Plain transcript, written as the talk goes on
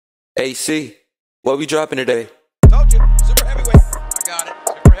Hey C, what we dropping today? Told you, super heavyweight. I got it,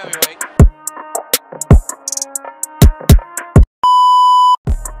 super heavyweight.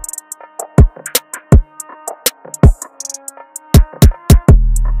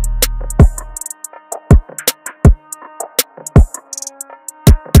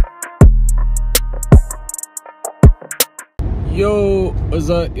 Yo,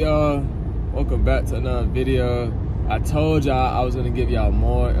 what's up, y'all? Welcome back to another video. I told y'all I was gonna give y'all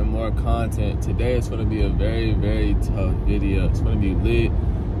more and more content. Today it's gonna be a very, very tough video. It's gonna be lit.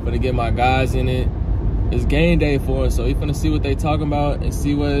 I'm gonna get my guys in it. It's game day for us, so we finna see what they talking about and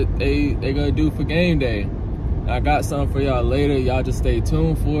see what they gonna do for game day. I got something for y'all later. Y'all just stay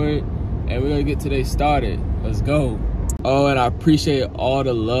tuned for it, and we're gonna get today started. Let's go. Oh, and I appreciate all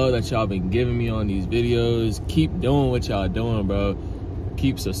the love that y'all been giving me on these videos. Keep doing what y'all doing, bro.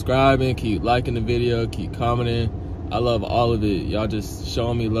 Keep subscribing, keep liking the video, keep commenting. I love all of it. Y'all just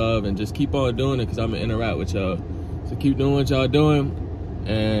showing me love and just keep on doing it because I'm gonna interact with y'all. So keep doing what y'all doing,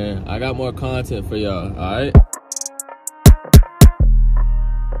 and I got more content for y'all, all right?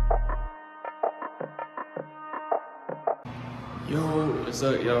 Yo, what's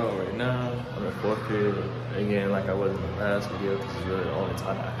up, y'all? Right now, I'm in fourth period. Again, like I was in the last video, because it's really the only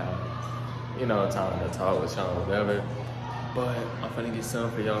time I have, you know, time to talk with y'all or whatever. But I'm finna get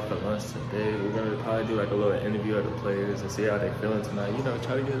something for y'all for lunch today. We're gonna probably do like a little interview of the players and see how they feeling tonight. You know,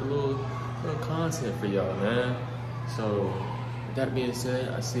 try to get a little content for y'all, man. So, with that being said,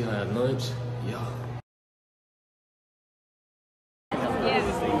 I see y'all at lunch.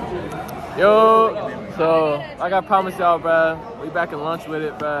 Yo, so like I promised y'all, bro, we back in lunch with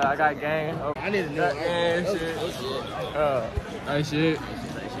it, bro. I got gang. I need to know shit. Nice shit.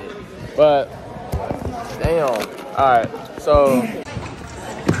 But damn. All right. So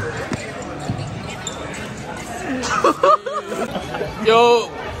yo,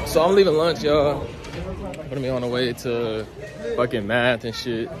 so I'm leaving lunch, y'all. Putting me on the way to fucking math and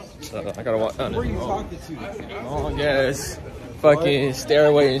shit. So I gotta walk down this long ass fucking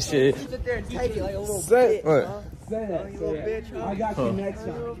stairway and shit. Sit there and take it like a little bitch. What? Huh? I got you next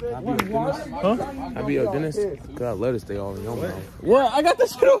time. Huh? I be your dentist? Cause I let it stay all in your mouth. What? I got that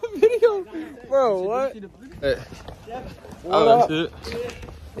shit on video. Bro, what? Hey. Oh, shit.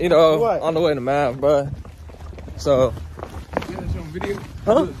 You know, on the way to math, bro. So. You got that shit on video?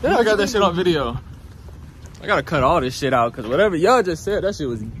 Huh? Yeah, I got that shit on video. I gotta cut all this shit out, cause whatever y'all just said, that shit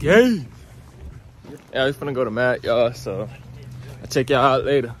was gay. Yeah, we finna go to math, y'all, so I'll check y'all out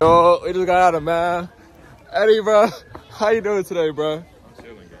later. Yo, we just got out of math. Eddie, bro, how you doing today, bro? I'm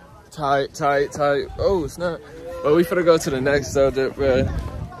chilling, guys. Tight. Oh, snap. But we finna go to the next subject, bro.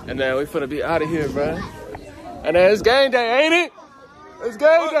 And then we finna be out of here, bro. And then it's game day, ain't it? It's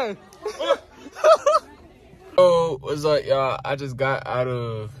game day. Oh, what's up, y'all? I just got out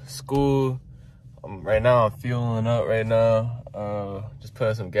of school. Right now, I'm fueling up right now. Just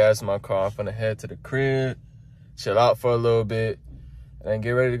putting some gas in my car. I'm finna head to the crib, chill out for a little bit, and then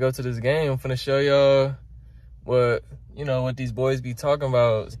get ready to go to this game. I'm finna show y'all what these boys be talking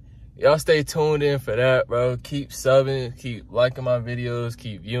about. Y'all stay tuned in for that, bro. Keep subbing, keep liking my videos,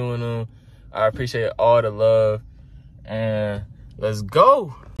 keep viewing them. I appreciate all the love, and let's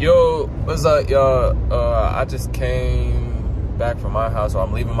go. Yo, what's up, y'all? I just came back from my house, or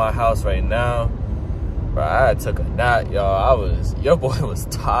I'm leaving my house right now. Bro, I took a nap, y'all. Your boy was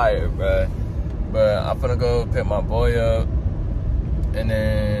tired, bro. But I'm finna go pick my boy up, and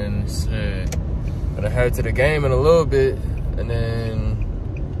then shit, gonna head to the game in a little bit, and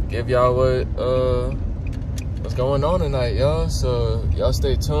then give y'all what's going on tonight, y'all. So y'all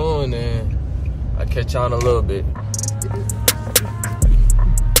stay tuned, and I'll catch y'all in a little bit.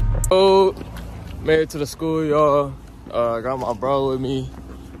 Oh, made it to the school, y'all. Got my bro with me.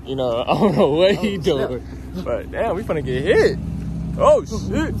 You know, I don't know what he doing, but damn, we finna get hit. Oh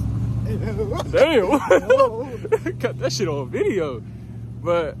shit! Damn, got that shit on video.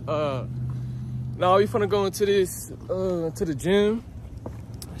 But now we finna go into this to the gym.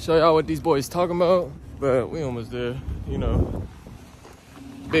 Show y'all what these boys talking about. But we almost there. You know,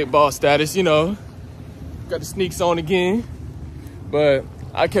 big ball status. You know, got the sneaks on again. But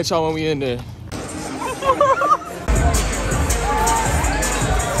I'll catch y'all when we in there.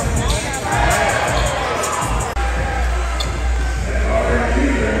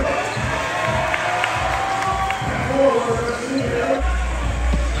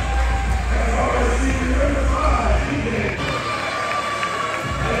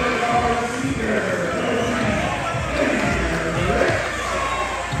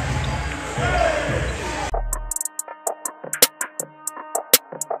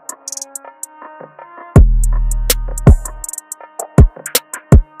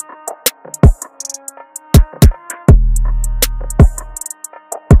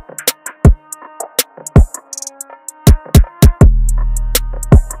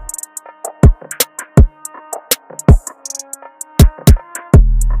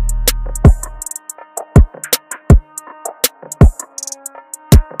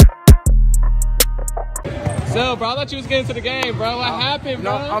 So, bro, I thought you was getting to the game, bro. What happened,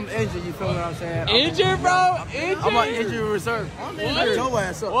 bro? No, I'm injured. You feel what I'm saying? Injured, bro? Injured? I'm on injury reserve. I'm injured. Your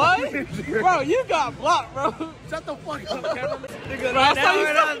ass up. What? Bro, you got blocked, bro. Shut the fuck up, Kevin. Bro, I saw you.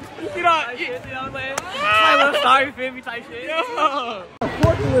 You know, Tyler, sorry, feel me type shit. yo.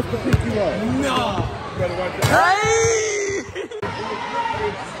 Forklift to pick you up. No. You better watch that.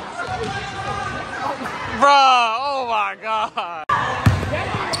 Bro, oh my god.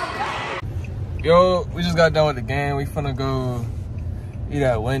 Yo, we just got done with the game. We finna go eat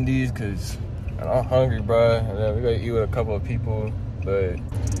at Wendy's because I'm hungry, bro. And then we gotta eat with a couple of people. But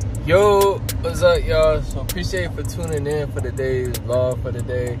yo, what's up, y'all? So appreciate you for tuning in for today's vlog for the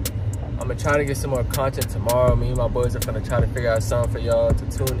day. I'm gonna try to get some more content tomorrow. Me and my boys are gonna try to figure out something for y'all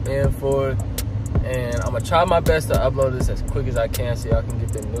to tune in for. And I'm gonna try my best to upload this as quick as I can so y'all can get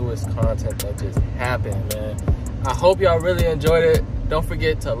the newest content that just happened, man. I hope y'all really enjoyed it. Don't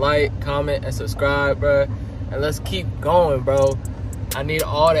forget to like, comment, and subscribe, bro. And let's keep going, bro. I need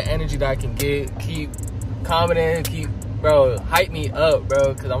all the energy that I can get. Keep commenting, bro, hype me up,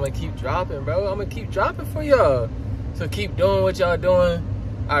 bro, because I'm gonna keep dropping, bro. I'm gonna keep dropping for y'all. So keep doing what y'all doing.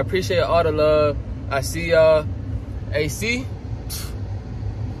 I appreciate all the love. I see y'all. AC,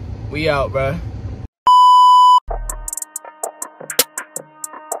 we out, bro.